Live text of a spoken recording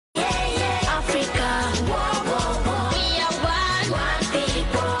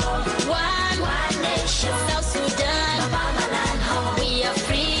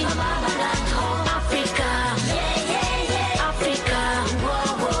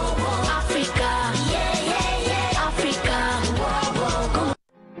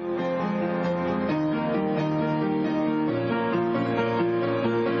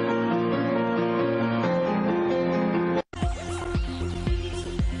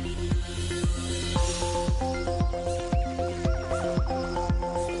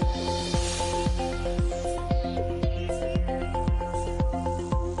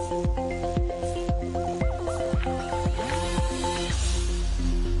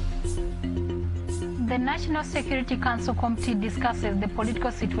The National Security Council Committee discusses the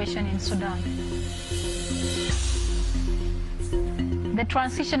political situation in Sudan. The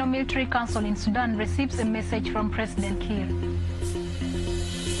Transitional Military Council in Sudan receives a message from President Kiir.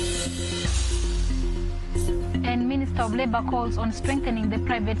 And Minister of Labour calls on strengthening the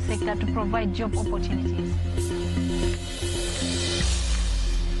private sector to provide job opportunities.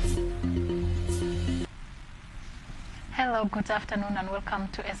 Hello, good afternoon and welcome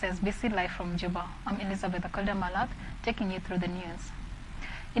to SSBC Live from Juba. I'm Elizabeth Akolda Malak, taking you through the news.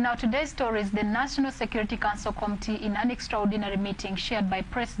 In our today's stories, the National Security Council Committee, in an extraordinary meeting shared by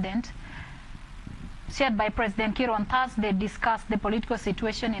President Kiir on Thursday, discussed the political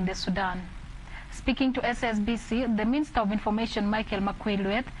situation in the Sudan. Speaking to SSBC, the Minister of Information, Michael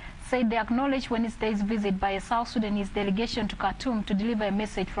Makwelwet, said they acknowledged Wednesday's visit by a South Sudanese delegation to Khartoum to deliver a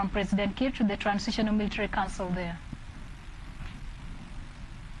message from President Kiir to the Transitional Military Council there.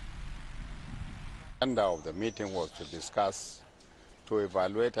 The agenda of the meeting was to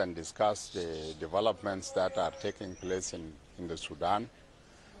evaluate and discuss the developments that are taking place in the Sudan,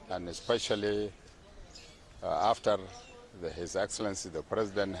 and especially after His Excellency the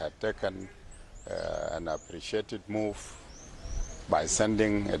President had taken an appreciated move by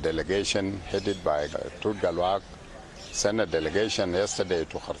sending a delegation headed by Tut Galwak, sent a delegation yesterday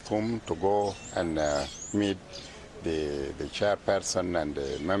to Khartoum to go and meet the chairperson and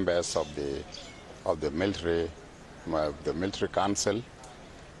the members of the military council,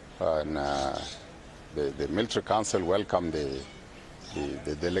 and the military council welcomed the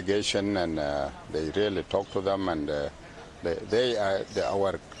delegation, and they really talked to them, and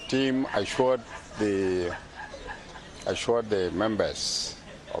our team assured the members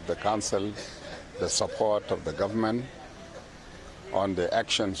of the council the support of the government on the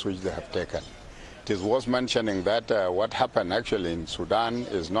actions which they have taken. It is worth mentioning that what happened actually in Sudan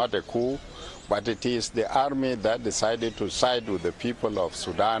is not a coup, but it is the army that decided to side with the people of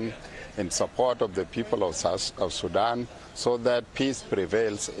Sudan in support of the people of Sudan, so that peace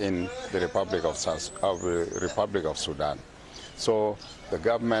prevails in the Republic of Sudan. So the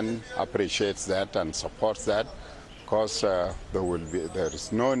government appreciates that and supports that, because there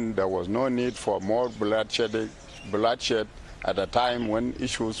was no need for more bloodshed at a time when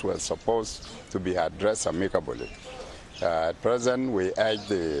issues were supposed to be addressed amicably. At present, we urge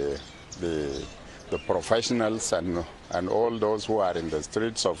the professionals and all those who are in the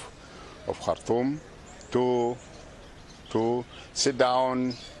streets of Khartoum to sit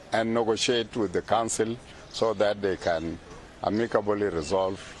down and negotiate with the council so that they can amicably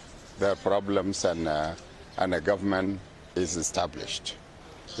resolve their problems, and a government is established.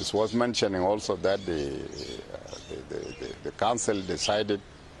 It was mentioning also that the council decided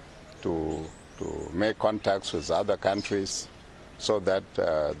to make contacts with other countries, so that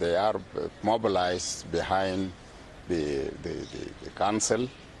they are mobilized behind the council,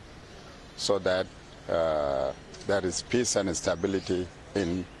 so that there is peace and stability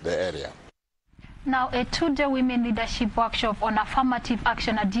in the area. Now, a two-day women leadership workshop on affirmative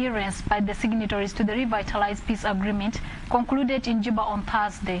action adherence by the signatories to the revitalized peace agreement concluded in Juba on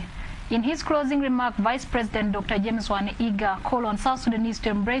Thursday. In his closing remark, Vice President Dr. James Iga called on South Sudanese to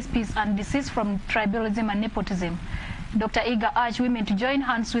embrace peace and desist from tribalism and nepotism. Dr. Iga urged women to join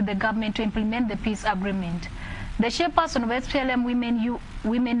hands with the government to implement the peace agreement. The chairperson of SPLM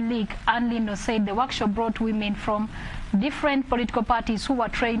Women League, Ann Lino, said the workshop brought women from different political parties who were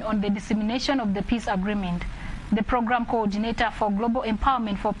trained on the dissemination of the peace agreement. The program coordinator for Global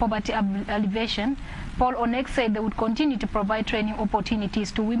Empowerment for Poverty Alleviation, Paul Onek, said they would continue to provide training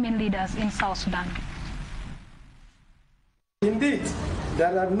opportunities to women leaders in South Sudan. Indeed,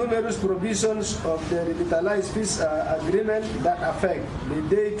 there are numerous provisions of the revitalized peace agreement that affect the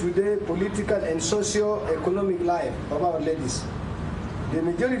day-to-day political and socio-economic life of our ladies. The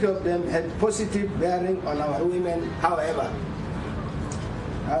majority of them had positive bearing on our women. However,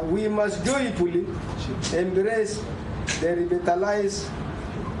 we must joyfully embrace the revitalized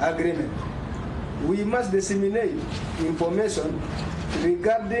agreement. We must disseminate information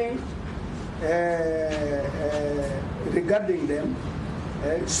regarding them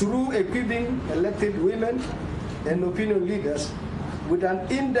through equipping elected women and opinion leaders with an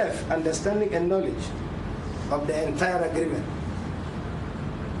in-depth understanding and knowledge of the entire agreement,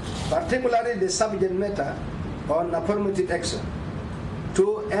 particularly the subject matter on affirmative action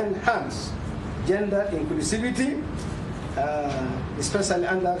to enhance gender inclusivity, especially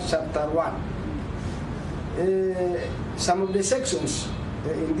under Chapter 1. Some of the sections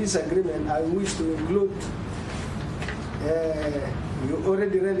in this agreement I wish to include, you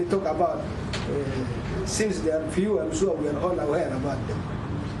already really talk about, since they are few, I'm sure we are all aware about them.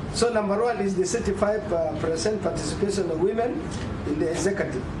 So number one is the 35% participation of women in the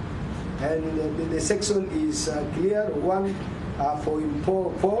executive. And the section is clear,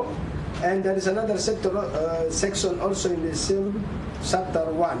 1.4. And there is another section also in the same chapter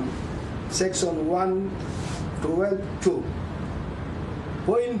 1, section 1.12.2.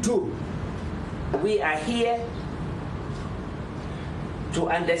 Point 2. We are here to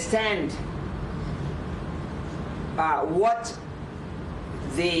understand what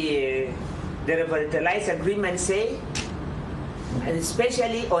the revitalized agreement say, and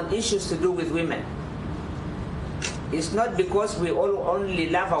especially on issues to do with women. It's not because we all only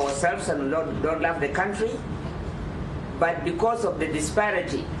love ourselves and don't love the country, but because of the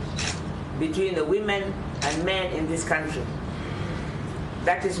disparity between the women and men in this country.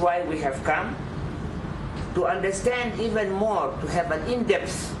 That is why we have come to understand even more, to have an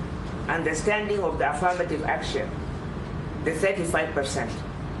in-depth understanding of the affirmative action, the 35%.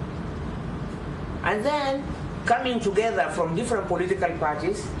 And then, coming together from different political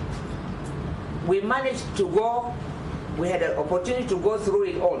parties, we managed to go, we had an opportunity to go through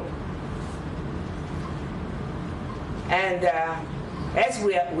it all. And as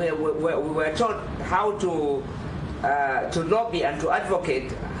we were taught how to lobby and to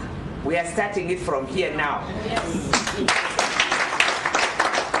advocate, we are starting it from here now. Yes.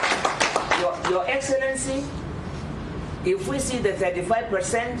 Your Excellency, if we see the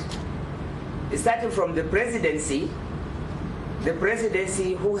 35%, starting from the presidency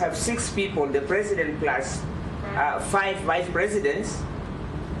who have 6 people, the president plus 5 vice presidents,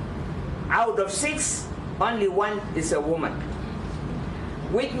 out of 6, only 1 is a woman,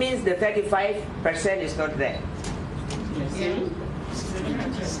 which means the 35% is not there.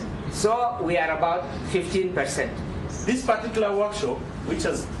 Yes. So we are about 15%. This particular workshop, which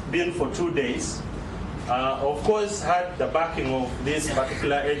has been for 2 days, of course had the backing of this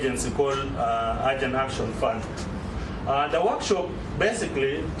particular agency called Urgent Action Fund. The workshop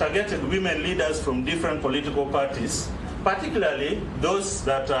basically targeted women leaders from different political parties, particularly those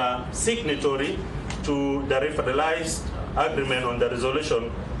that are signatory to the revitalized agreement on the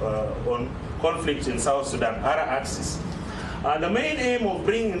resolution on conflict in South Sudan, ARA-AXIS. The main aim of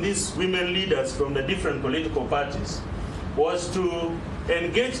bringing these women leaders from the different political parties was to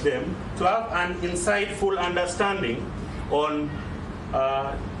engage them, to have an insightful understanding on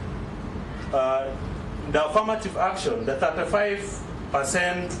the affirmative action, the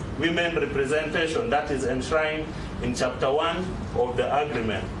 35% women representation that is enshrined in Chapter 1 of the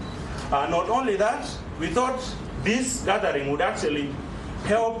agreement. Not only that, we thought this gathering would actually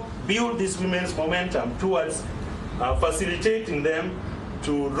help build this women's momentum towards facilitating them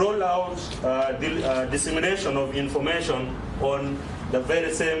to roll out the dissemination of information on the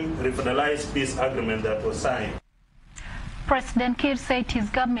very same revitalized peace agreement that was signed. President Kiir said his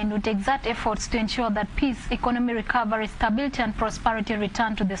government would exert efforts to ensure that peace, economic recovery, stability and prosperity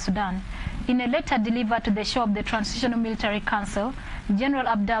return to the Sudan. In a letter delivered to the show of the Transitional Military Council, General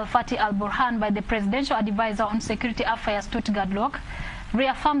Abdel Fattah al-Burhan, by the Presidential Advisor on Security Affairs Stuttgart Lok,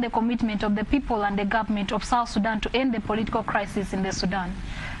 reaffirmed the commitment of the people and the government of South Sudan to end the political crisis in the Sudan.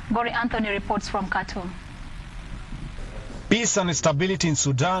 Gori Anthony reports from Khartoum. Peace and stability in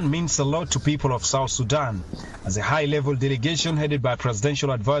Sudan means a lot to people of South Sudan. As a high-level delegation headed by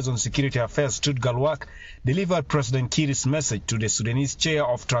Presidential Advisor on Security Affairs Stuttgart Lok delivered President Kiir's message to the Sudanese chair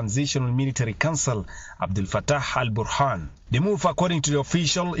of Transitional Military Council, Abdel Fattah al-Burhan. The move, according to the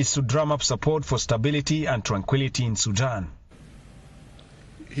official, is to drum up support for stability and tranquility in Sudan.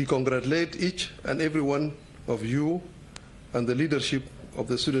 He congratulates each and every one of you and the leadership of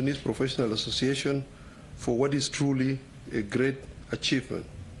the Sudanese Professional Association for what is truly a great achievement.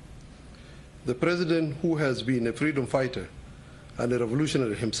 The president, who has been a freedom fighter and a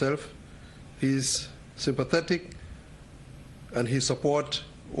revolutionary himself, is sympathetic and he supports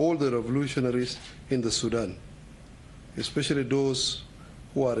all the revolutionaries in the Sudan, especially those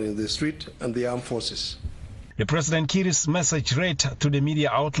who are in the street and the armed forces. The President Kiir's message read to the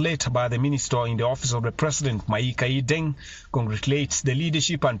media outlet by the Minister in the Office of the President, Maika Ideng, congratulates the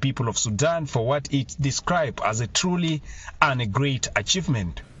leadership and people of Sudan for what it described as a truly and a great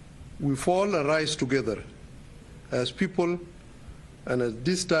achievement. We fall and rise together as people, and at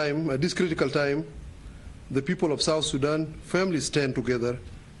this time, at this critical time, the people of South Sudan firmly stand together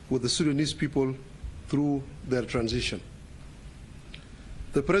with the Sudanese people through their transition.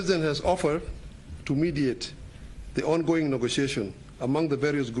 The President has offered to mediate the ongoing negotiation among the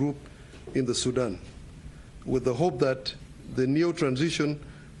various groups in the Sudan, with the hope that the new transition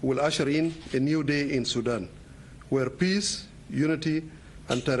will usher in a new day in Sudan, where peace, unity,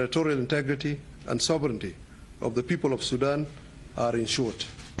 and territorial integrity and sovereignty of the people of Sudan are ensured.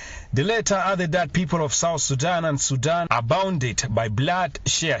 The letter added that people of South Sudan and Sudan are bounded by blood,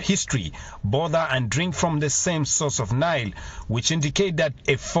 share history, border and drink from the same source of Nile, which indicate that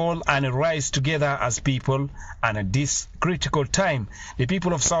a fall and a rise together as people, and at this critical time, the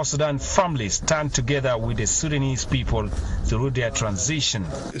people of South Sudan firmly stand together with the Sudanese people through their transition.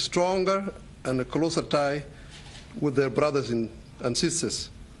 A stronger and a closer tie with their brothers and sisters.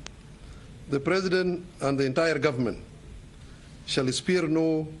 The President and the entire government shall spare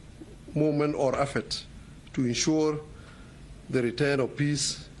no moment or effort to ensure the return of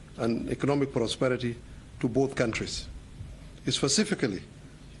peace and economic prosperity to both countries. Specifically,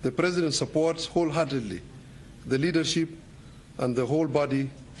 the President supports wholeheartedly the leadership and the whole body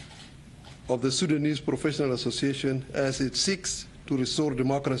of the Sudanese Professional Association as it seeks to restore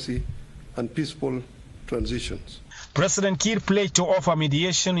democracy and peaceful transitions. President Kiir pledged to offer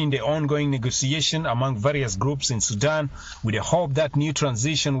mediation in the ongoing negotiation among various groups in Sudan with the hope that new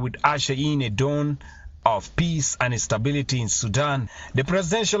transition would usher in a dawn of peace and stability in Sudan. The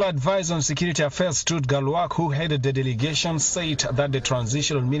presidential advisor on security affairs, Tut Galwak, who headed the delegation, said that the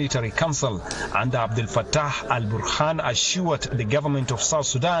Transitional Military Council under Abdel Fattah al-Burhan assured the government of South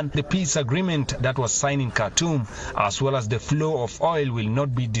Sudan the peace agreement that was signed in Khartoum, as well as the flow of oil, will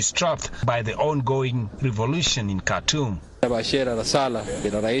not be disturbed by the ongoing revolution in Khartoum. بأشير رسالة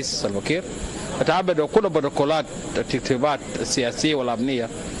إلى الرئيس الوكيل أتعبد كل بروتوكولات الترتيبات السياسية والأمنية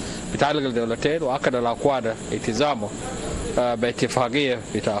بتعلق الدولتين، وأكد الأقواد التزامه باتفاقية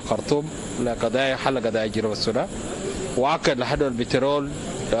بتاع خرطوم لقضايا حل قضايا جنوب السودان، وأكد لحد البترول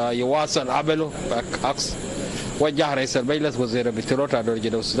يواصل عمله أقصى. وجه رئيس المجلس وزير البترول تاع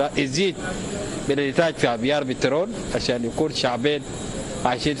جنوب السودان يزيد من الإنتاج في أبيار بترول عشان يكون شعبين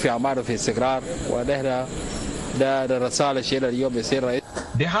عايشين في أمان وفي استقرار. ونحن ده الرسالة شيء اليوم يصير رئيس.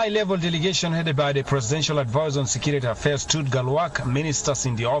 The high-level delegation headed by the Presidential Advisor on Security Affairs, Tut Galwak, ministers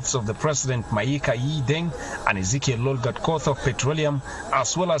in the office of the President, Maika Yi Deng, and Ezekiel Lolgat-Koth of Petroleum,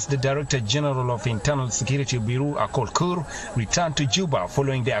 as well as the Director General of Internal Security Bureau, Akol Kur, returned to Juba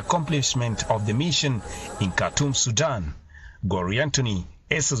following the accomplishment of the mission in Khartoum, Sudan. Gori Anthony,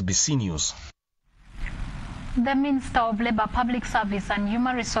 SSBC News. The Minister of Labour, Public Service and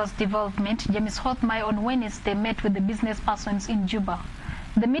Human Resource Development, James Hothmai, on Wednesday met with the business persons in Juba.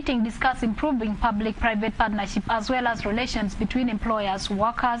 The meeting discussed improving public-private partnership as well as relations between employers,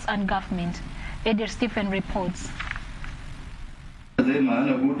 workers and government. Edir Stephen reports. زي ما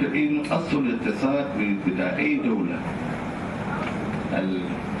أنا قلت إنه أصل الاقتصاد بتاع أي دولة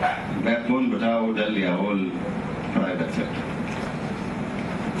الباكبون بتاعه ده اللي هو private sector.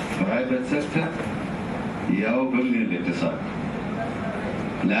 private sector ياو بمن الاقتصاد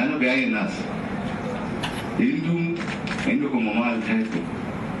لأنه بيعي الناس عندكم ممال تاعكم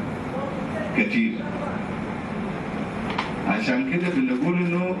كتير عشان كده بنقول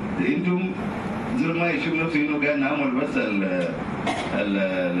إنه أنتم زي ما يشوف نفسه إنه قاعد نعمل بس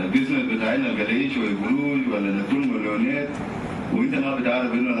البيزنس بتاعنا القليش ويقولوش ولا نكون مليونير وأنت ما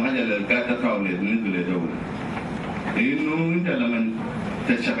بتعرف إنه الحاجة اللي قاعد تدفعه بالنسبة للدولة إنه أنت لما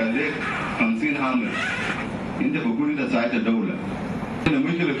تشغل لك 50 عامل انت بقول انت ساعه الدوله. هنا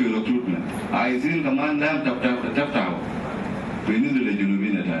مشكله في الريكروتمنت، عايزين كمان نعم تفتحوا بالنسبه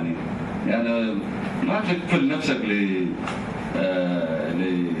للجنوبيين ثاني. يعني ما تقفل نفسك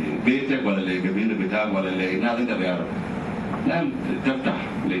لبيتك ولا لقبيله بتاعك ولا لناس انت بيعرف. نعم تفتح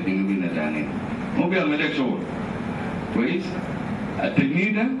للجنوبيين ثاني. مو بيعمل لك شغل. كويس؟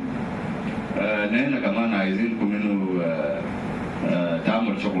 التجنيد ده نحن كمان عايزينكم انه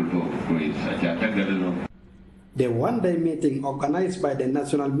تعمل شغل كويس عشان تقدر انه. The one-day meeting organized by the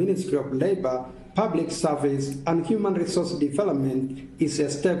National Ministry of Labour, Public Service and Human Resource Development is a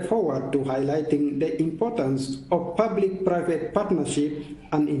step forward to highlighting the importance of public-private partnership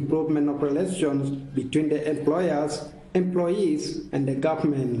and improvement of relations between the employers, employees and the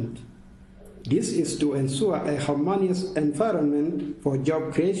government. This is to ensure a harmonious environment for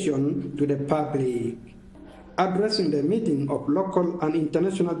job creation to the public. Addressing the meeting of local and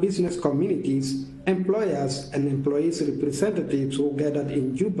international business communities, employers and employees representatives who gathered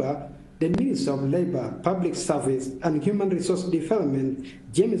in Juba, the Minister of Labour, Public Service and Human Resource Development,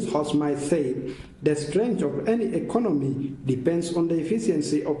 James Hothmai, said the strength of any economy depends on the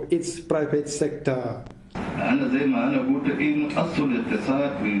efficiency of its private sector. أنا زي ما أنا قلت إنه أصل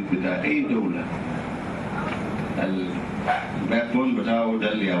الاقتصاد بتاع أي دولة الباكبون بتاعه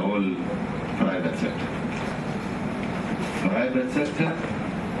ده اللي هو private sector. private sector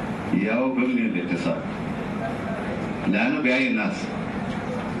ياو بمن الاقتصاد لأنه بيعي الناس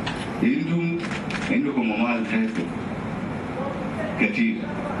عندكم ممال تاعكم كتير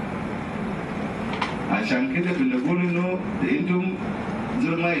عشان كده بنقول إنه أنتم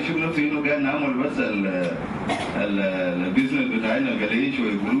زول ما يشوف نفسه انه قاعد نعمل بس البيزنس بتاعنا القليش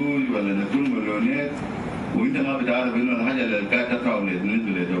ويقروش ولا نكون مليونير وانت ما بتعرف انه الحاجه اللي قاعد تدفعه بالنسبه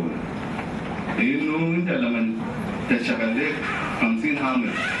للدوله. لانه انت لما تشغل لك 50 عامل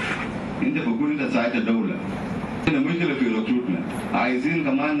انت بقول انت ساعدت الدوله. هنا مشكله في الريكروتمنت، عايزين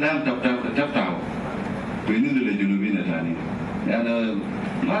كمان لام تفتحوا بالنسبه للجنوبيين الثانيين. يعني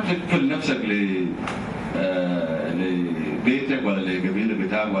ما تقفل نفسك لبيتك ولا لقبيله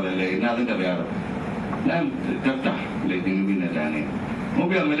بتاعك ولا لناس انت بيعرف. لام تفتح للجنوبيين الثانيين. مو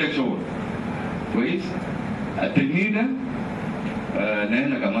بيعمل لك شغل. كويس؟ التجنيد ده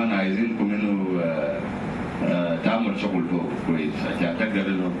نحن كمان عايزينكم انه تعمل شغل فوق كويس عشان تقدر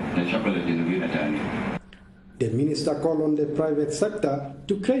انه تشغل الجنوبيين الثانيين. The minister called on the private sector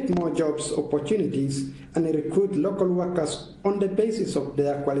to create more jobs opportunities and recruit local workers on the basis of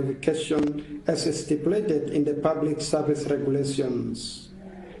their qualification as stipulated in the public service regulations.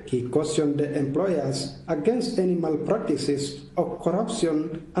 He cautioned the employers against any malpractices of corruption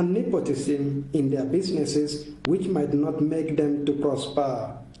and nepotism in their businesses which might not make them to prosper.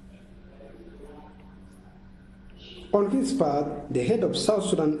 On his part, the head of South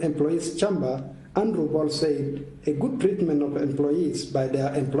Sudan Employees Chamber, Andrew Ball, said a good treatment of employees by their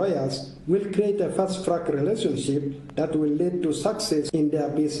employers will create a fast-track relationship that will lead to success in their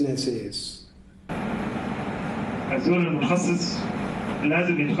businesses. الزول المتخصص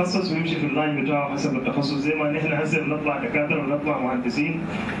لازم يتخصص ويمشي في اللاين بتاعه حسب التخصص زي ما نحن هسه بنطلع دكاتره ونطلع مهندسين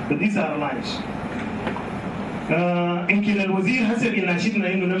but these are lines. يمكن الوزير هسه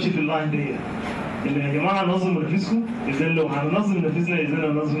بيناشدنا انه نمشي في اللاين دي. إنه يا جماعة نظموا نفسكم، إذا لو هننظم نفسنا إذا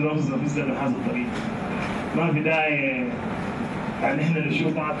ننظم نفسنا بهذا الطريق. ما في داعي يعني إحنا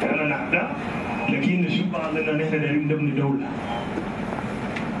نشوف بعض كأننا أعداء، لكن نشوف بعض إننا نحن دايرين نبني دولة.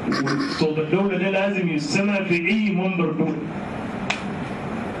 وصوت الدولة ده لازم يستمع في أي منبر دولي.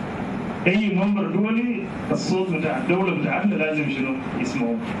 أي منبر دولي الصوت بتاع الدولة بتاعتنا لازم شنو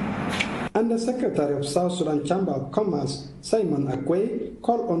يسمعوه. And the Secretary of South Sudan Chamber of Commerce, Simon Akwe,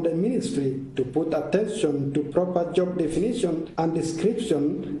 called on the ministry to put attention to proper job definition and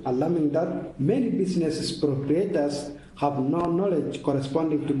description, alarming that many business proprietors have no knowledge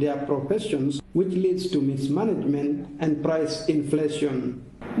corresponding to their professions, which leads to mismanagement and price inflation.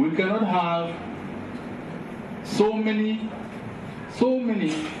 We cannot have so many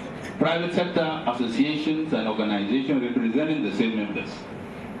private sector associations and organizations representing the same members.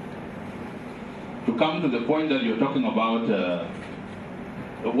 To come to the point that you're talking about,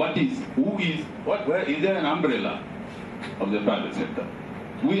 where is there an umbrella of the private sector?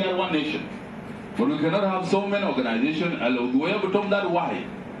 We are one nation, but we cannot have so many organizations. We have to talk that why.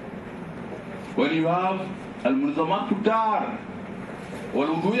 When you have al-munazzamat kutar,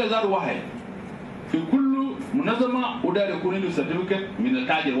 والوضوية ذات واحد في كل منظمة وده يكون له certificate من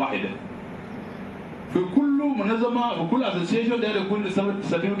التاج الواحدة. في كل منظمة وكل association ده يكون له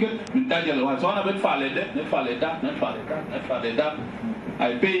certificate من تاج الواحد. سواء أنا بدفع لده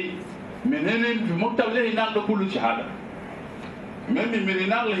I pay من هنا في مكتب له هناك ده كله شهادة. من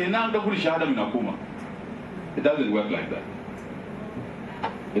هناك لهناك ده كله شهادة من حكومة. It doesn't work like that.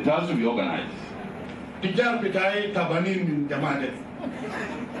 It has to be organized. تجار بتاعي تبانين من جماعة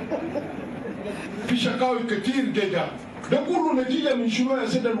في شكاوي كتير جدا. ده كله نتيجة من شنو يا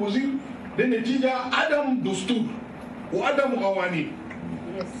سيد الوزير؟ ده نتيجة عدم دستور وعدم قوانين.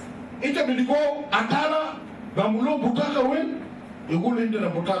 إنت بتقول أتانا بعملوا بطاقة وين؟ يقول عندنا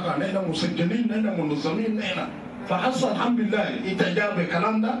بطاقة، نحن مسجلين، نحن منظمين، نحن. فحصل الحمد لله إتجاب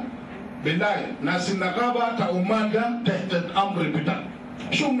الكلام ده بالله ناس النقابة تأمال ده تحت الأمر بتاعه.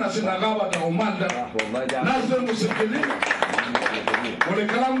 شو ناس النقابة تأمال ده؟ ناس المسجلين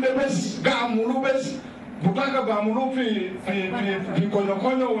والكلام ده بس قاموا بس بطاقة بعملوا في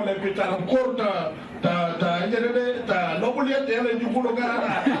كونيو ولا في تنكور تا إجرة تا لوبليات يلا يجيبوا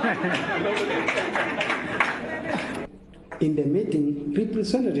In the meeting,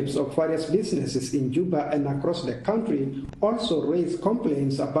 representatives of various businesses in Juba and across the country also raised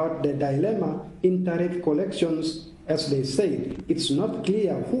complaints about the dilemma in tariff collections. As they said, it's not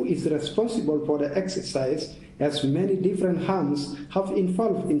clear who is responsible for the exercise, as many different hands have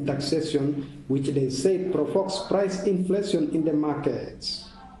involved in taxation, which they said provokes price inflation in the markets.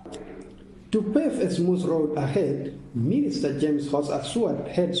 To pave a smooth road ahead, Minister James has assured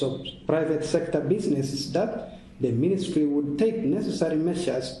heads of private sector businesses that the ministry would take necessary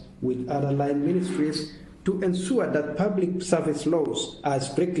measures with other line ministries to ensure that public service laws are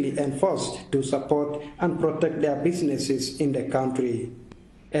strictly enforced to support and protect their businesses in the country.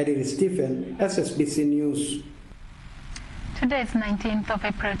 Eddie Stephen, SSBC News. Today is 19th of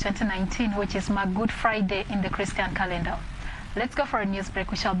April 2019, which is Good Friday in the Christian calendar. Let's go for a news break.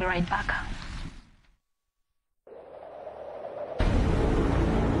 We shall be right back.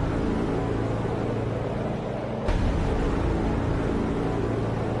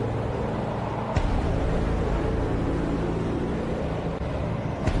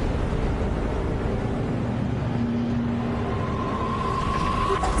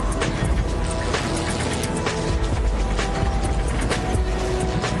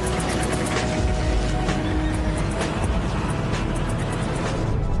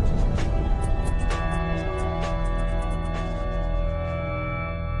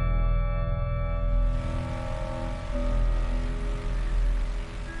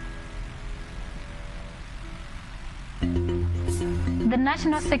 The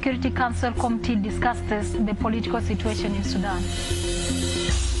National Security Council Committee discusses the political situation in Sudan.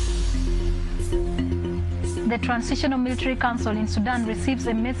 The Transitional Military Council in Sudan receives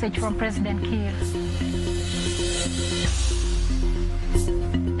a message from President Kiir.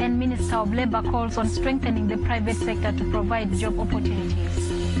 And Minister of Labor calls on strengthening the private sector to provide job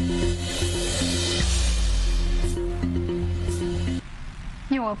opportunities.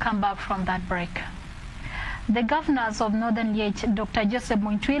 You will come back from that break. The governors of Northern Liege, Dr. Joseph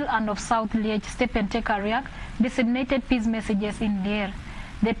Mointwil, and of South Liege, Stephen Tekariak, disseminated peace messages in Lier.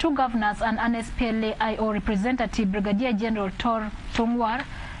 The two governors and an SPLA-IO representative, Brigadier General Tor Tungwar,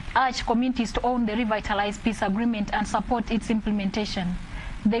 urged communities to own the revitalized peace agreement and support its implementation.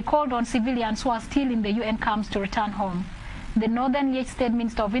 They called on civilians who are still in the UN camps to return home. The Northern Liege State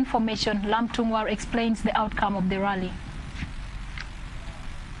Minister of Information, Lam Tungwar, explains the outcome of the rally.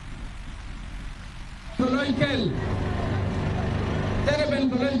 Tolonkel, Tereben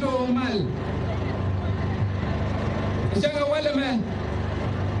Tolonto Mal, Shanga Walaman,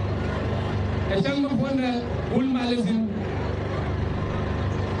 Shanga Pona, Ulmalizim,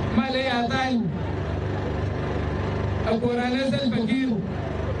 Malaya Time, Akoranes El Bakir,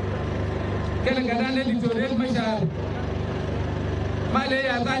 Kanagadane Litorel Mashar,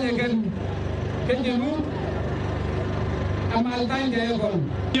 Malaya Time again, Kenjamu, Amal Time Gagon.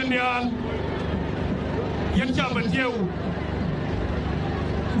 Yancha Bateu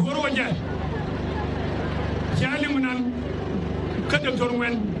Gorwaja Jalimunan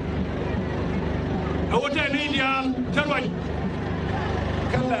Kadatorwen Awata Nidia Tarway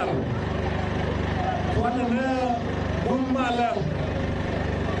Kalar Wanana Umala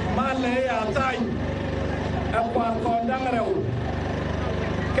Malaya Time Aqua Condangaro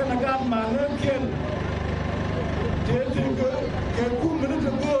Kanagat Manakin Taking 2 minutes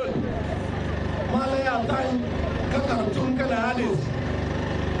ago. Malaya time Kakartun Kanadis.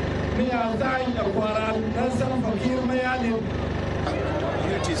 Mia time Aquaran, Nasam Fakir Mayadin.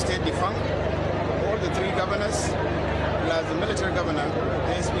 Unity State defunct. All the three governors, plus the military governor,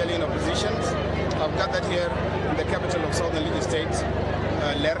 the SPLA in oppositions, have gathered here in the capital of Southern Liege State,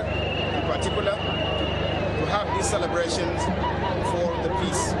 Ler, in particular, to have these celebrations for the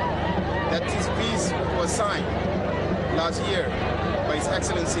peace. That this peace was signed last year by His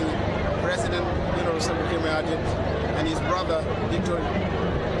Excellency President General Salva Kiir and his brother Victor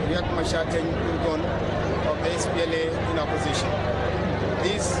Riek Machar Urgon of the SPLA in opposition.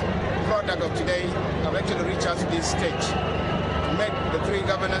 This product of today have actually reached us to this stage to make the three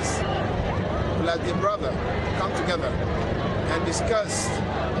governors plus their brother come together and discuss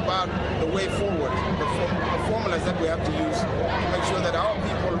about the way forward, the formulas that we have to use to make sure that our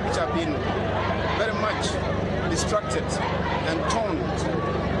people, which have been very much distracted and torn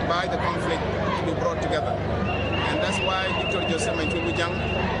by the conflict, to be brought together. And that's why Dr. Joseph Mointwil,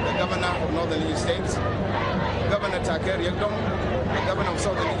 the governor of Northern Liege State, Governor Taker Yekdom, the governor of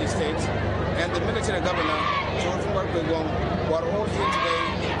Southern Liege State, and the military governor, George Ngwarkwegwong, who are all here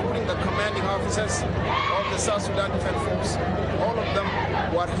today, including the commanding officers of the South Sudan Defense Force. All of them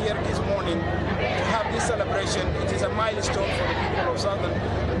who are here this morning to have this celebration. It is a milestone for the people of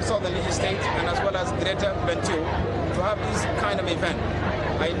Southern Liege State and as well as Greater Bentiu to have this kind of event.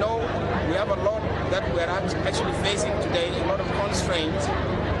 I know we have a lot that we are actually facing today, a lot of constraints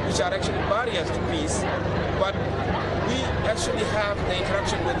which are actually barriers to peace, but we actually have the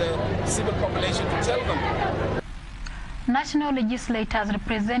interaction with the civil population to tell them. National legislators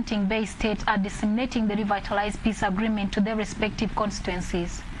representing Bay State are disseminating the revitalized peace agreement to their respective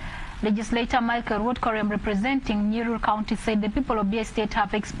constituencies. Legislator Michael Wotkorem, representing Nyerere County, said the people of Bay State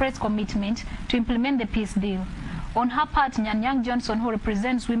have expressed commitment to implement the peace deal. On her part, Nyanyang Johnson, who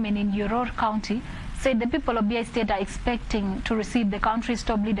represents women in Nyerere County, said the people of Bay State are expecting to receive the country's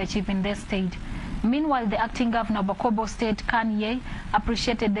top leadership in their state. Meanwhile, the acting governor of Bakobo State, Kanye,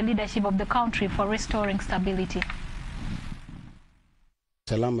 appreciated the leadership of the country for restoring stability.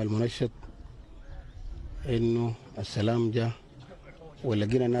 السلام المنشط إنه السلام جاء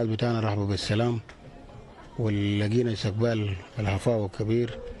ولقينا الناس بتاعنا رحبوا بالسلام، ولقينا استقبال الهفاء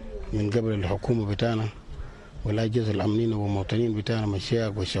كبير من قبل الحكومة بتاعنا والأجهزة الأمنية والمواطنين بتاعنا من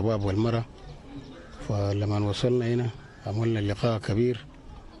الشياب والشباب والمرأة. فلما وصلنا هنا عملنا لقاء كبير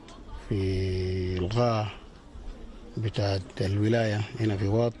في القاعة بتاعت الولاية هنا في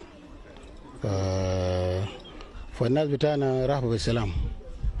واط. فالناس بتاعنا رحبوا بالسلام،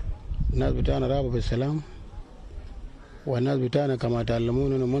 الناس بتاعنا رحبوا بالسلام، والناس بتاعنا كما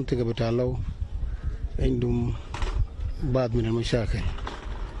تعلمون إن المنطقة بتاعنا عندهم بعض من المشاكل.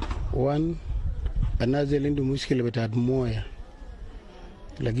 وان الناس اللي عندهم مشكلة بتاعت موية،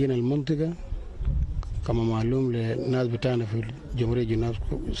 لقينا المنطقة كما معلوم للناس بتاعنا في جمهورية جنوب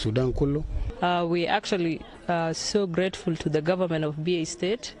السودان كله. We actually are so grateful to the government of BA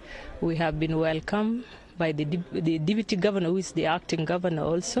State. We have been welcomed by the deputy governor, who is the acting governor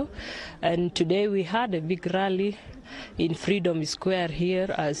also. And today we had a big rally in Freedom Square here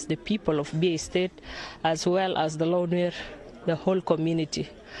as the people of BA State, as well as the Lawner, the whole community.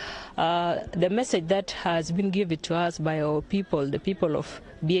 The message that has been given to us by our people, the people of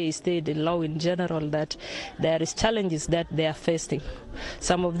BA State and Law in general, that there is challenges that they are facing.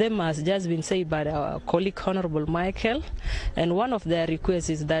 Some of them has just been said by our colleague Honorable Michael, and one of their requests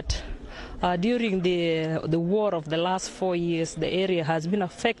is that during the war of the last 4 years, the area has been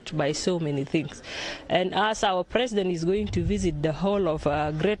affected by so many things. And as our president is going to visit the whole of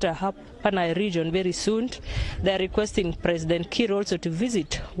Greater Panay region very soon, they are requesting President Kiir also to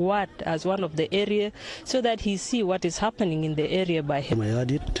visit Wat as one of the area, so that he see what is happening in the area by him.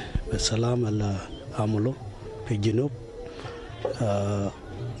 بالسلام على عمله في الجنوب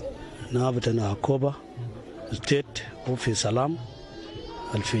نابتنا عقوبة ستيت وفي سلام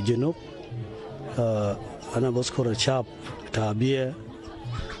في الجنوب. أنا بذكر الشعب تابية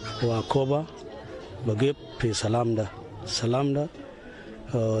وعقوبة بجيب في سلام ده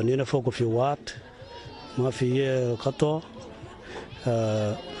نينا فوق في وات ما في قطع،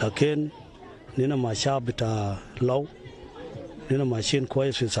 لكن نينا مع شعب بتاع لو نينا ماشيين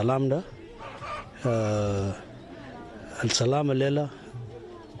كويس في سلام ده. السلام الليلة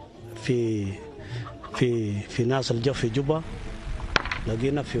في ناس الجو في جوبا،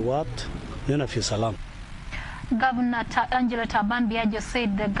 لقينا في وات نينا في سلام. Governor Angela Taban Biajo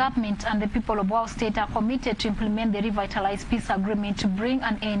said the government and the people of Wau State are committed to implement the revitalized peace agreement to bring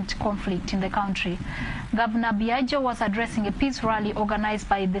an end to conflict in the country. Governor Biajo was addressing a peace rally organized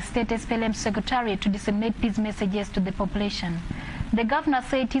by the state SPLM Secretariat to disseminate peace messages to the population. The governor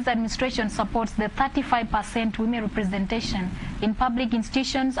said his administration supports the 35% women representation in public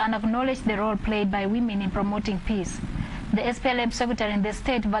institutions and acknowledged the role played by women in promoting peace. The SPLM secretary in the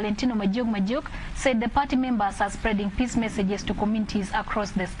state, Valentino Majuk, said the party members are spreading peace messages to communities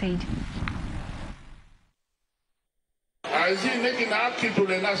across the state.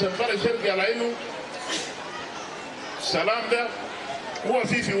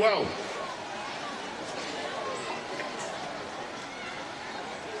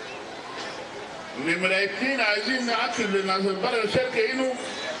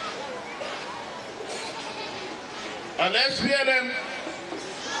 الSPLM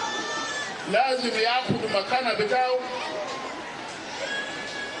لازم ياخذ مكانه بتاعه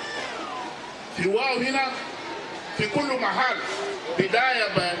في واو هنا في كل محل، بدايه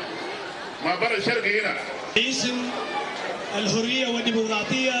ما برا الشرق هنا. باسم الحريه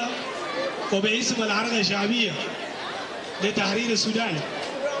والديمقراطيه وباسم الحركه الشعبيه لتحرير السودان،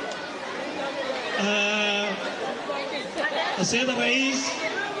 السيد الرئيس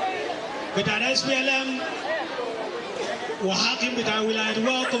بتاع SPLM وحاكم بتاع ولاية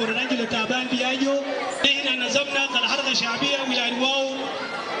واو كبرنا أنجل تابان بياجو، إحنا نظمنا كالحركة الشعبية ولاية واو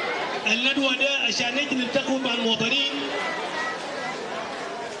الندوة ده عشان نجي نلتقوا مع المواطنين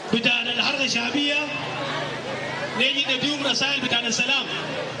بتاع الحركة الشعبية، نجي نديهم رسائل بتاع السلام،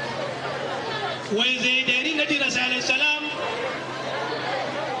 وإذا دايرين ندي رسائل السلام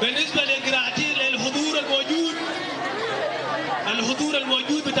بالنسبة لقراءتي للحضور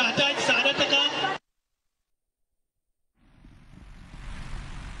الموجود بتحتاج سعادتك.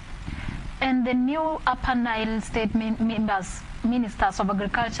 And the new Upper Nile State ministers of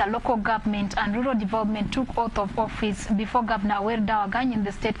agriculture, local government and rural development took oath of office before Governor Awer Dawagany in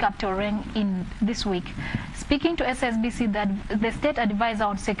the state capital Reng in this week. Speaking to SSBC, the state advisor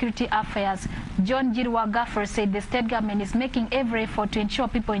on security affairs, John Jirwa Gaffer, said the state government is making every effort to ensure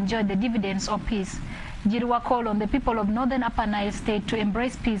people enjoy the dividends of peace. Jirwa called on the people of northern Upper Nile State to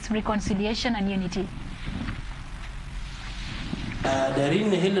embrace peace, reconciliation and unity.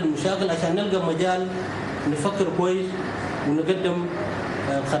 دايرين نحل المشاكل عشان نلقى مجال نفكر كويس ونقدم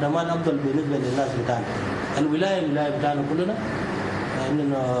خدمات افضل بالنسبه للناس بتاعنا. الولايه بتاعنا كلنا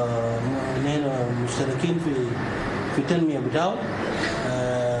إننا مشتركين في تنمية بتاعه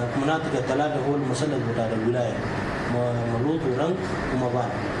مناطق الثلاثة هو المثلث بتاع الولاية ملوط ورنج ومبان.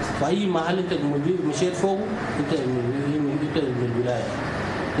 فأي محل أنت مشيت فوقه أنت من الولاية.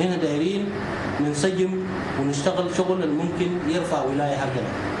 نحن دايرين ننسجم ونشتغل شغل الممكن يرفع ولاية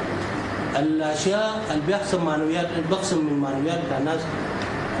حقنا. الأشياء اللي بيقسم من معنويات بتاع الناس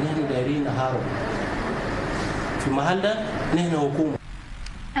نحن دايرين نهارب. في محل ده نحن حكومة.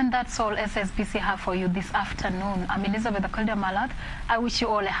 And that's all SSBC have for you this afternoon. I'm Elizabeth Akalda Malat. I wish you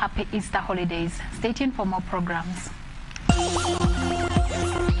all a happy Easter holidays. Stay tuned for more programs.